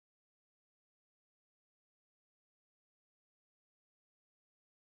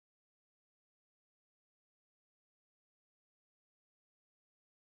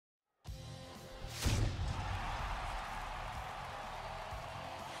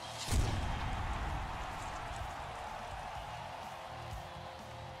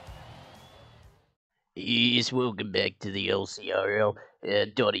Yes, welcome back to the LCRL.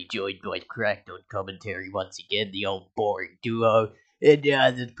 Donny joined by Cracked on commentary once again, the old boring duo. And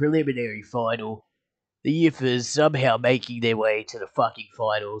the preliminary final, the Yiffers somehow making their way to the fucking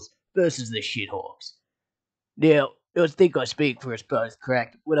finals versus the ShitHawks. Now, I think I speak for us both,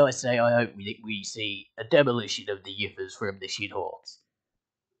 Cracked, when I say I hope we see a demolition of the Yiffers from the ShitHawks.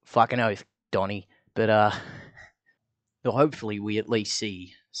 Fucking oath, Donny. But, well, hopefully we at least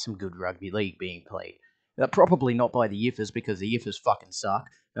see some good rugby league being played. Probably not by the Yiffers because the Yiffers fucking suck.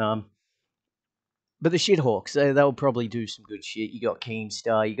 But the ShitHawks, they'll probably do some good shit. You got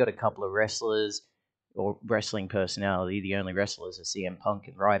Keemstar, you got a couple of wrestlers, or wrestling personality. The only wrestlers are CM Punk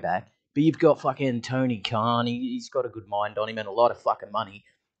and Ryback. But you've got fucking Tony Khan, he's got a good mind on him and a lot of fucking money.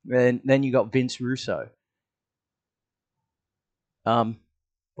 And then you got Vince Russo.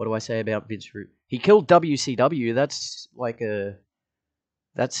 What do I say about Vince Russo? He killed WCW,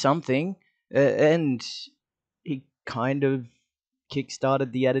 that's something. And he kind of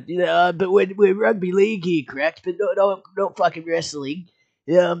kick-started the attitude. But we're rugby league here, Cracked, but not fucking wrestling.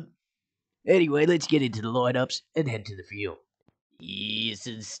 Anyway, let's get into the lineups and head to the field. Yes,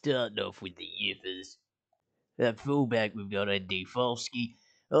 and starting off with the Yiffers. At fullback, we've got Andy Falsky.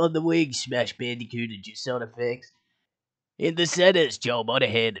 On the wing, Smash Bandicoot and Jason Effects. In the centres, Joel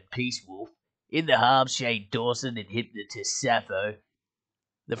Monahan and Peace Wolf. In the halves, Shane Dawson and Hypnotist Sappho.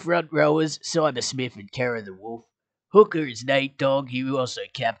 The front rowers, Simon Smith and Kara the Wolf. Hooker is Nate Dogg, who also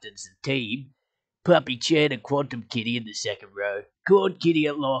captains the team. Puppy Chan and Quantum Kitty in the second row. Corn Kitty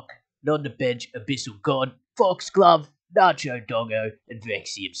at lock. On the bench, Abyssal God, Foxglove, Nacho Doggo, and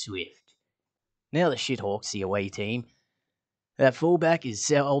Vexium Swift. Now the ShitHawks, the away team. That fullback is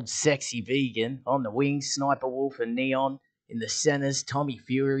old Sexy Vegan. On the wings, Sniper Wolf and Neon. In the centres, Tommy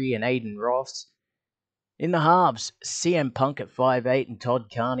Fury and Aiden Ross. In the halves, CM Punk at 5'8" and Todd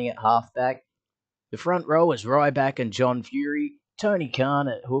Carney at halfback. The front row is Ryback and John Fury, Tony Khan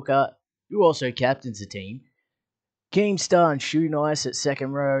at hooker, who also captains the team. Keemstar and Shoe Nice at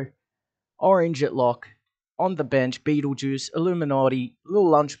second row. Orange at lock. On the bench, Beetlejuice, Illuminati, Lil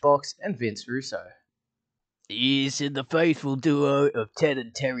Lunchbox, and Vince Russo. Yes, and the faithful duo of Ted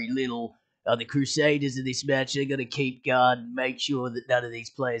and Terry Little are the Crusaders in this match. They're going to keep guard and make sure that none of these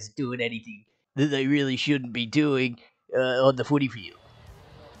players are doing anything that they really shouldn't be doing on the footy field.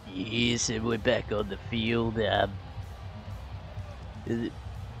 Yes, and we're back on the field. It's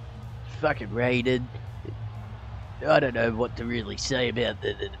fucking rated. I don't know what to really say about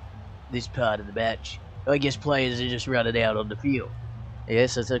this part of the match. I guess players are just running out on the field.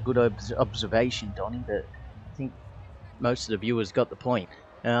 Yes, that's a good observation, Donny, but I think most of the viewers got the point.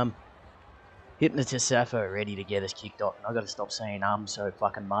 Hypnotist Sappho ready to get us kicked off. And I gotta stop saying so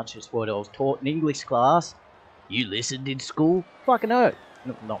fucking much. It's what I was taught in English class. You listened in school? Fucking no.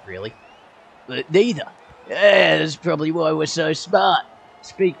 Not really. But neither. Yeah, that's probably why we're so smart.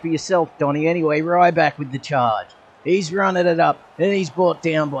 Speak for yourself, Donny. Anyway, Ryback with the charge. He's running it up, and he's brought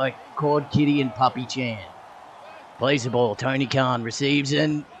down by Cord Kitty and Puppy Chan. Plays the ball. Tony Khan receives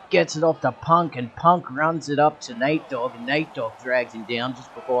and gets it off to Punk, and Punk runs it up to Nate Dogg, and Nate Dogg drags him down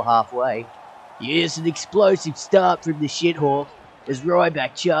just before halfway. Yes, an explosive start from the ShitHawk as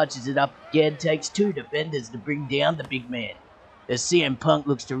Ryback charges it up again, takes two defenders to bring down the big man. As CM Punk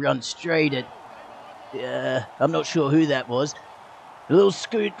looks to run straight at, I'm not sure who that was. A little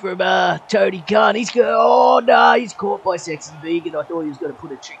scoot from Tony Khan. He's caught by Sexy Vegan. I thought he was going to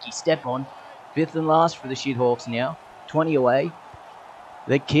put a tricky step on. Fifth and last for the ShitHawks now. 20 away.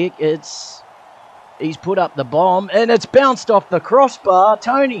 The kick, he's put up the bomb, and it's bounced off the crossbar.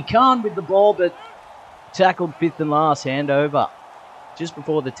 Tony Khan with the ball, but tackled fifth and last, handover. Just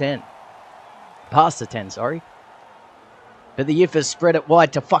before the 10. Past the 10, sorry. But the Yiffers spread it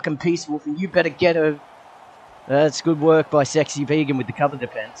wide to fucking Peace Wolf, and you better get her. That's good work by Sexy Vegan with the cover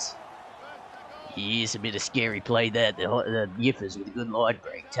defense. Yes, a bit of scary play there. The Yiffers with a good line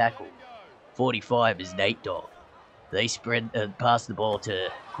break tackle. 45 is Nate Dogg. They spread pass the ball to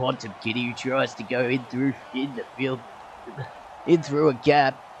Quantum Kitty, who tries to go in the field, in through a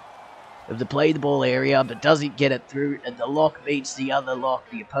gap of the play the ball area, but doesn't get it through, and the lock meets the other lock,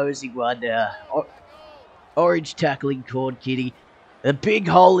 the opposing one. Orange tackling Corn Kitty. A big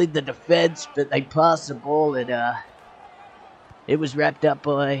hole in the defense, but they pass the ball, and it was wrapped up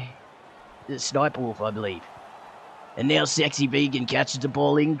by the Sniper Wolf, I believe. And now Sexy Vegan catches the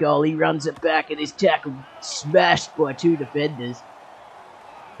ball in goal. He runs it back, and his tackle smashed by two defenders.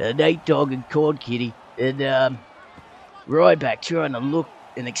 Nate Dogg and Corn Kitty. And Ryback trying to look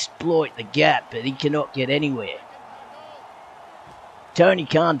and exploit the gap, but he cannot get anywhere. Tony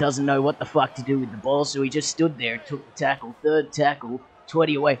Khan doesn't know what the fuck to do with the ball, so he just stood there and took the tackle. Third tackle,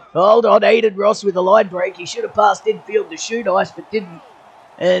 20 away. Hold on, Aiden Ross with a line break. He should have passed infield to shoot ice, but didn't.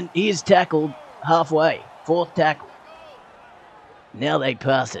 And he is tackled halfway. 4th tackle. Now they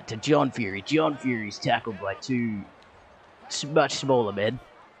pass it to John Fury. John Fury's tackled by 2 much smaller men.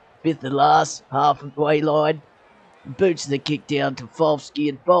 5th and last, halfway line. Boots the kick down to Folsky,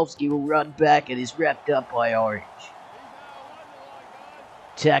 and Folsky will run back and is wrapped up by Orange.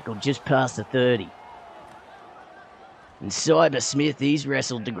 Tackled just past the 30. And Cyber Smith, he's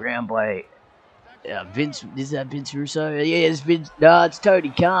wrestled to ground by Vince. Is that Vince Russo? Yeah, it's Vince. No, it's Tony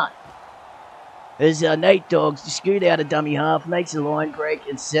Khan. As Nate Doggs to scoot out a dummy half, makes a line break,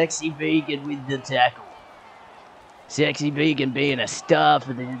 and Sexy Vegan with the tackle. Sexy Vegan being a star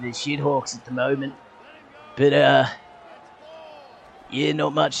for the ShitHawks at the moment. But, yeah,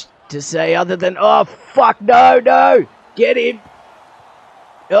 not much to say other than, oh, fuck, no, get him.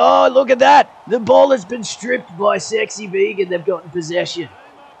 Oh, look at that. The ball has been stripped by Sexy Vegan. They've gotten possession.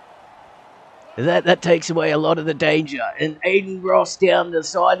 That takes away a lot of the danger. And Aiden Ross down the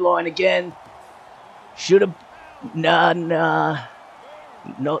sideline again. Should have... Nah.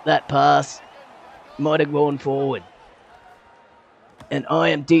 Not that pass. Might have gone forward. And I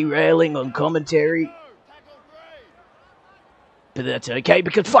am derailing on commentary. But that's okay,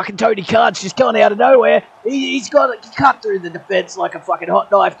 because fucking Tony Khan's just gone out of nowhere. He's got it cut through the defence like a fucking hot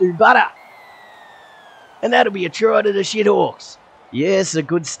knife through butter. And that'll be a try to the ShitHawks. Yes, a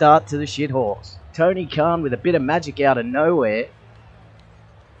good start to the ShitHawks. Tony Khan with a bit of magic out of nowhere.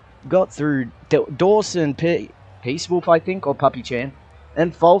 Got through Dawson, Peace Wolf, I think, or Puppy Chan,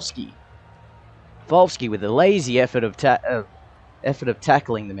 and Folsky. Folsky with a lazy effort of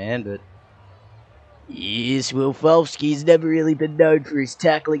tackling the man, but yes, well, Folsky's never really been known for his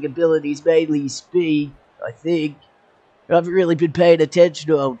tackling abilities, mainly his speed, I think. I haven't really been paying attention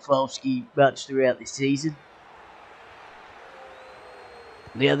to old Folsky much throughout this season.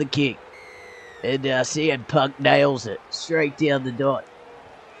 The other kick, and CM Punk nails it, straight down the dot.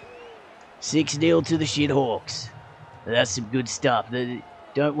 6-0 to the ShitHawks. That's some good stuff. They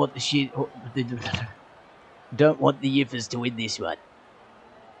don't want the don't want the Yiffers to win this one.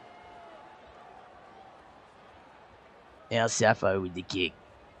 Now Sappho with the kick.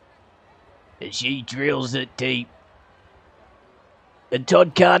 And she drills it deep. And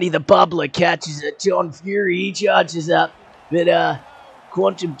Todd Carney, the bubbler, catches it. John Fury, he charges up. But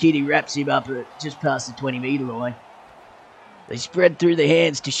Quantum Kitty wraps him up just past the 20-metre line. They spread through the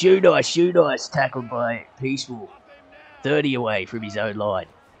hands to Shoot Ice. Shoot Ice tackled by Peaceful. 30 away from his own line.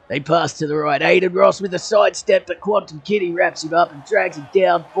 They pass to the right. Aiden Ross with a sidestep, but Quantum Kitty wraps him up and drags him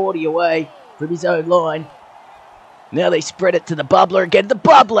down 40 away from his own line. Now they spread it to the bubbler again. The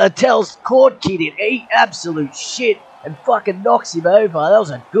bubbler tells Quad Kid to eat absolute shit and fucking knocks him over. That was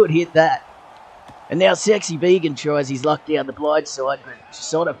a good hit, that. And now Sexy Vegan tries his luck down the blind side, but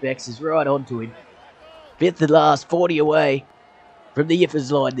Son Effects is right onto him. 5th and last, 40 away from the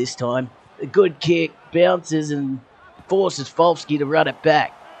Yiffers line this time. A good kick, bounces and forces Folsky to run it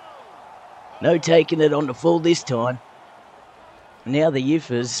back. No taking it on the full this time. Now the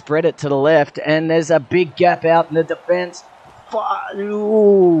Yiffers spread it to the left, and there's a big gap out in the defence.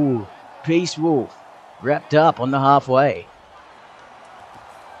 Ooh, Peace Wolf wrapped up on the halfway.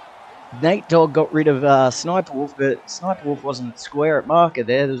 Nate Dogg got rid of Sniper Wolf, but Sniper Wolf wasn't square at marker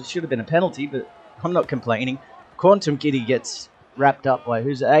there. There should have been a penalty, but I'm not complaining. Quantum Kitty gets wrapped up by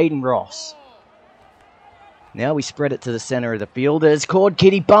who's Aiden Ross. Now we spread it to the centre of the field as Cord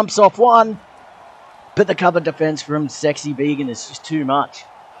Kitty bumps off one. But the cover defence from Sexy Vegan is just too much.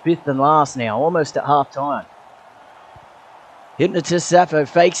 5th and last now, almost at half time. Hypnotist Sappho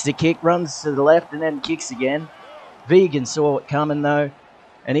fakes the kick, runs to the left and then kicks again. Vegan saw it coming though,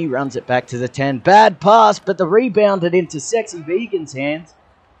 and he runs it back to the 10. Bad pass, but the rebounded into Sexy Vegan's hands.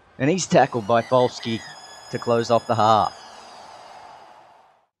 And he's tackled by Folsky to close off the half.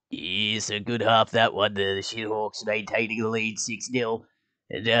 Yes, a good half that one. The ShitHawks maintaining the lead 6-0.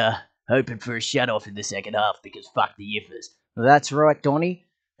 And hoping for a shut-off in the second half because fuck the Yiffers. That's right, Donnie.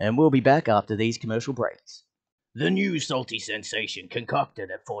 And we'll be back after these commercial breaks. The new salty sensation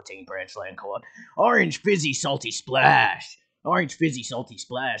concocted at 14 Branch Land Court. Orange Fizzy Salty Splash. Orange Fizzy Salty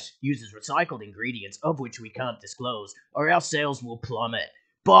Splash uses recycled ingredients of which we can't disclose, or our sales will plummet.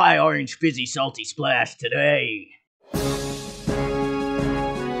 Buy Orange Fizzy Salty Splash today.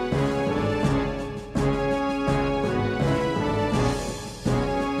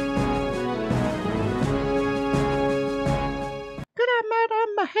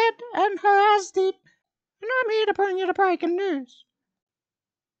 I'm my head and her eyes deep, and I'm here to bring you the breaking news.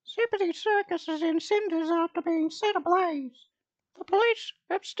 Zippity Circus is in cinders after being set ablaze. The police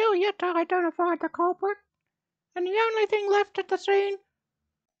have still yet to identify the culprit, and the only thing left at the scene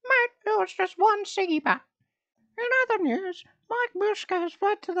Mate, it was just one ciggy butt. In other news, Mike Mushka has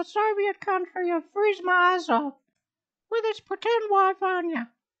fled to the Soviet country of Frizma with his pretend wife Anya.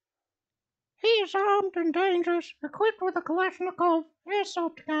 He is armed and dangerous, equipped with a Kalashnikov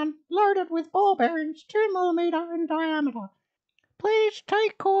airsoft gun loaded with ball bearings 2mm in diameter. Please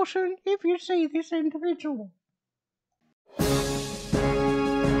take caution if you see this individual.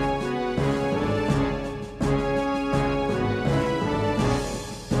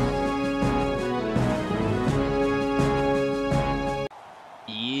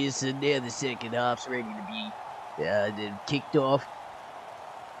 Yes, and now the second half's ready to be kicked off.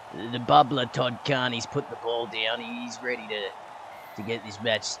 The bubbler Todd Carney's put the ball down. He's ready to get this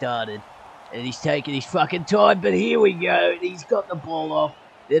match started. And he's taking his fucking time, but here we go. He's got the ball off.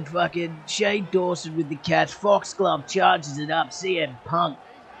 Then fucking Shane Dawson with the catch. Foxglove charges it up. CM Punk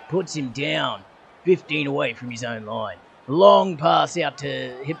puts him down. 15 away from his own line. Long pass out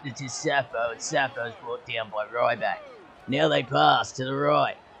to Hypnotist Sappho, and Sappho's brought down by Ryback. Now they pass to the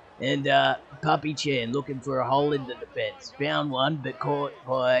right. And Puppy Chan looking for a hole in the defense. Found one, but caught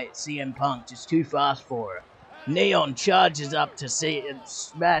by CM Punk, just too fast for her. Neon charges up to see and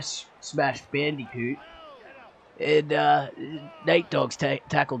smash Bandicoot. And Nate Dogg's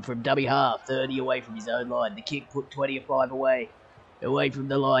tackled from dummy half, 30 away from his own line. The kick put 25 away from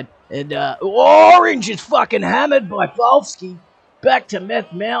the line. And Orange is fucking hammered by Falsky. Back to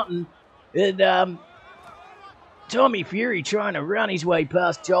Meth Mountain. And Tommy Fury trying to run his way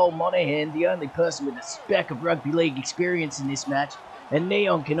past Joel Monahan, the only person with a speck of rugby league experience in this match, and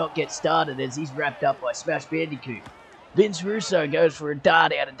Neon cannot get started as he's wrapped up by Smash Bandicoot. Vince Russo goes for a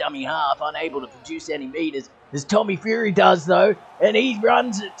dart out of dummy half, unable to produce any meters, as Tommy Fury does though, and he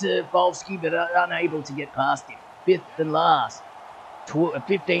runs it to Volsky, but unable to get past him. Fifth and last,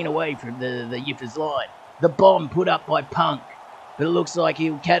 15 away from the Yiffers line. The bomb put up by Punk, but it looks like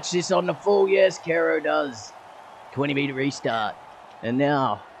he'll catch this on the full. Yes, Caro does. 20-meter restart. And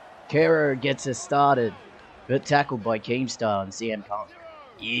now, Kero gets us started, but tackled by Keemstar and CM Punk.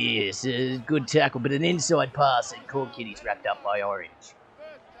 Yes, a good tackle, but an inside pass, and Core Kitty's wrapped up by Orange.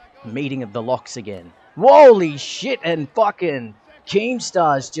 Meeting of the locks again. Holy shit, and fucking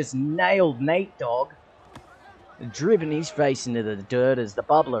Keemstar's just nailed Nate Dogg. Driven his face into the dirt as the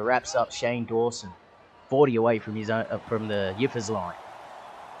bubbler wraps up Shane Dawson. 40 away from his own, from the Yiffers line.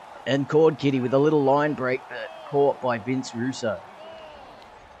 And Cord Kitty with a little line break, but caught by Vince Russo.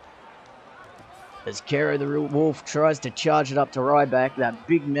 As Kero the Wolf tries to charge it up to Ryback, that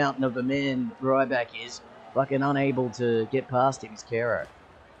big mountain of a man Ryback is, fucking unable to get past him is Kero.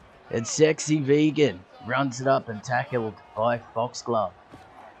 And Sexy Vegan runs it up and tackled by Foxglove.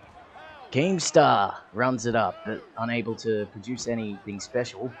 Keemstar runs it up, but unable to produce anything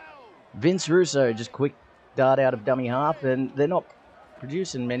special. Vince Russo just quick dart out of dummy half, and they're not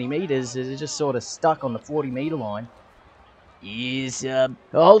producing many meters. They're just sort of stuck on the 40-meter line. Yes,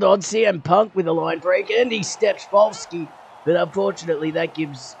 hold on, CM Punk with a line break, and he steps Volsky, but unfortunately that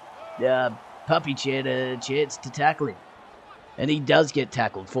gives Puppy Chan a chance to tackle him. And he does get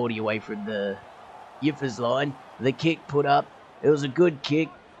tackled 40 away from the Yiffers line. The kick put up. It was a good kick.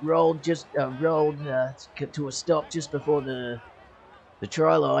 Rolled to a stop just before the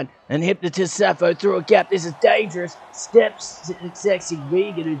try line, and Hypnotist Sappho through a gap. This is dangerous. Steps Sexy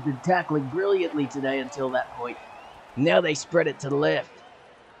Vegan, who's been tackling brilliantly today until that point. Now they spread it to the left.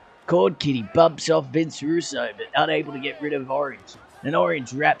 Cord Kitty bumps off Vince Russo, but unable to get rid of Orange. And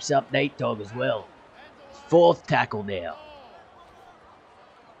Orange wraps up Nate Dogg as well. Fourth tackle now.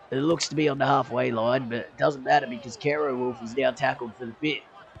 It looks to be on the halfway line, but it doesn't matter because Kero Wolf is now tackled for the fifth.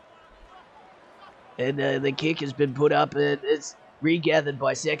 And the kick has been put up, and it's regathered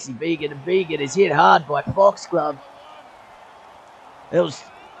by Sexy Vegan, and Vegan is hit hard by Foxglove. It was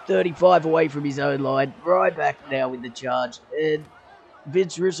 35 away from his own line. Ryback now with the charge, and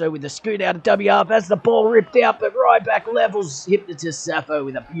Vince Russo with the scoot out of WR as the ball ripped out, but Ryback levels Hypnotist Sappho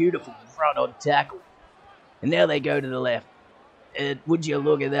with a beautiful front-on tackle. And now they go to the left. And would you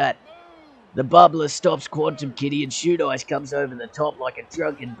look at that? The bubbler stops Quantum Kitty, and Shoot Ice comes over the top like a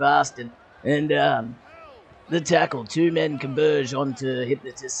drunken bastard. And the tackle, two men converge onto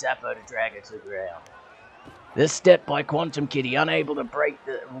Hypnotist Sappho to drag her to the ground. The step by Quantum Kitty, unable to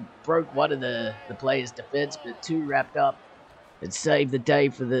broke one of the player's defense, but two wrapped up and saved the day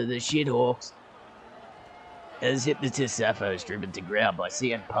for the ShitHawks. As Hypnotist Sappho is driven to ground by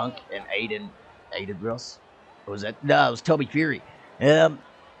CM Punk and Aiden Ross. Or was that? No, it was Tommy Fury.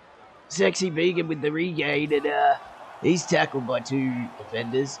 Sexy Vegan with the regain, and he's tackled by two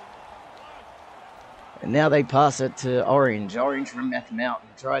defenders. And now they pass it to Orange. Orange from Meth Mountain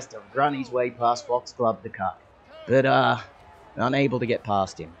tries to run his way past Foxglove the cut. But unable to get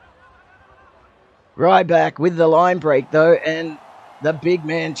past him. Right back with the line break, though, and the big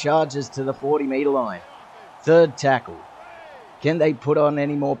man charges to the 40-metre line. Third tackle. Can they put on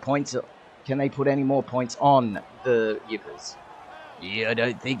any more points? Can they put any more points on the Yiffers? Yeah, I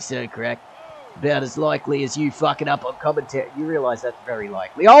don't think so, Crack. About as likely as you fucking up on commentary. You realise that's very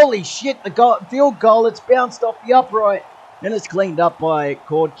likely. Holy shit, the field goal, it's bounced off the upright. And it's cleaned up by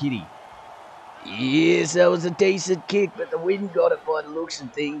Cord Kitty. Yes, that was a decent kick, but the wind got it by the looks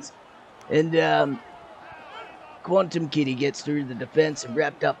of things. And, Quantum Kitty gets through the defence and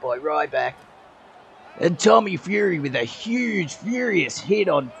wrapped up by Ryback. And Tommy Fury with a huge, furious hit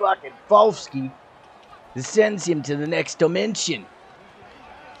on fucking Folsky sends him to the next dimension.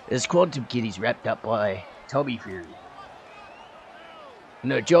 As Quantum Kitty's wrapped up by Tommy Fury.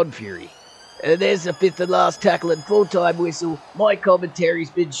 No, John Fury. There's the fifth and last tackle and full-time whistle. My commentary's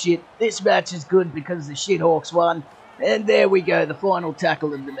been shit. This match is good because the ShitHawks won. And there we go, the final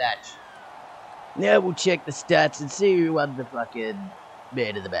tackle of the match. Now we'll check the stats and see who won the fucking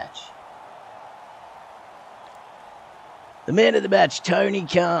man of the match. The man of the match, Tony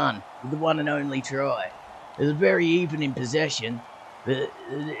Khan, with the one and only try. It was very even in possession.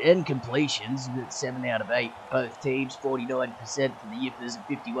 And completions, 7 out of 8 for both teams, 49% for the Yiffers and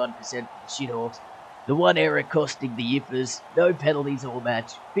 51% for the ShitHawks. The one error costing the Yiffers, no penalties all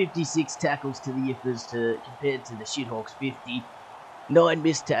match, 56 tackles to the Yiffers compared to the ShitHawks 50, 9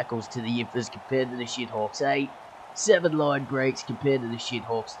 missed tackles to the Yiffers compared to the ShitHawks 8, 7 line breaks compared to the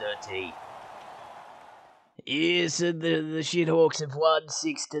ShitHawks 13. Yes, and the ShitHawks have won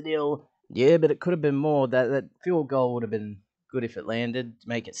 6-0. Yeah, but it could have been more. That field goal would have been good if it landed, to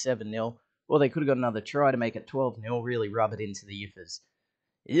make it 7-0. Or they could have got another try to make it 12-0, really rub it into the Yiffers.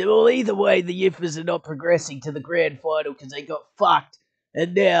 Yeah, well, either way, the Yiffers are not progressing to the grand final because they got fucked.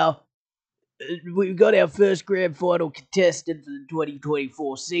 And now, we've got our first grand final contestant for the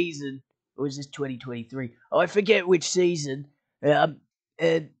 2024 season. Or is this 2023? Oh, I forget which season. And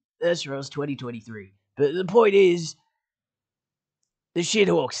that's right, it was 2023. But the point is, the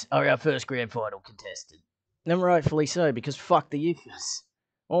ShitHawks are our first grand final contestant. And rightfully so, because fuck the Yiffers.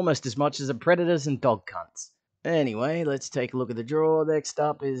 Almost as much as the Predators and dog cunts. Anyway, let's take a look at the draw. Next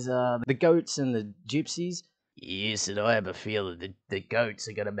up is the Goats and the Gypsies. Yes, and I have a feeling that the Goats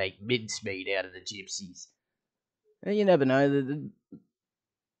are going to make mincemeat out of the Gypsies. And you never know,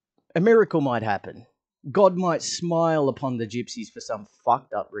 a miracle might happen. God might smile upon the Gypsies for some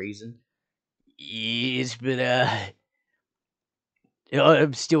fucked up reason. Yes, but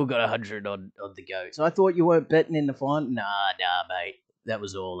I've still got 100 on the Goats. I thought you weren't betting in the final. Nah, mate. That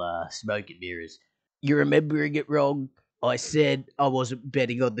was all smoke and mirrors. You're remembering it wrong. I said I wasn't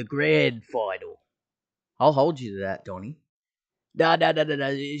betting on the grand final. I'll hold you to that, Donnie. No.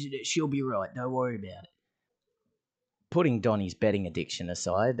 She'll be right. Don't worry about it. Putting Donnie's betting addiction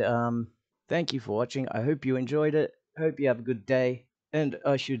aside, thank you for watching. I hope you enjoyed it. Hope you have a good day. And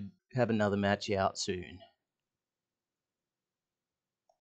I should have another match out soon.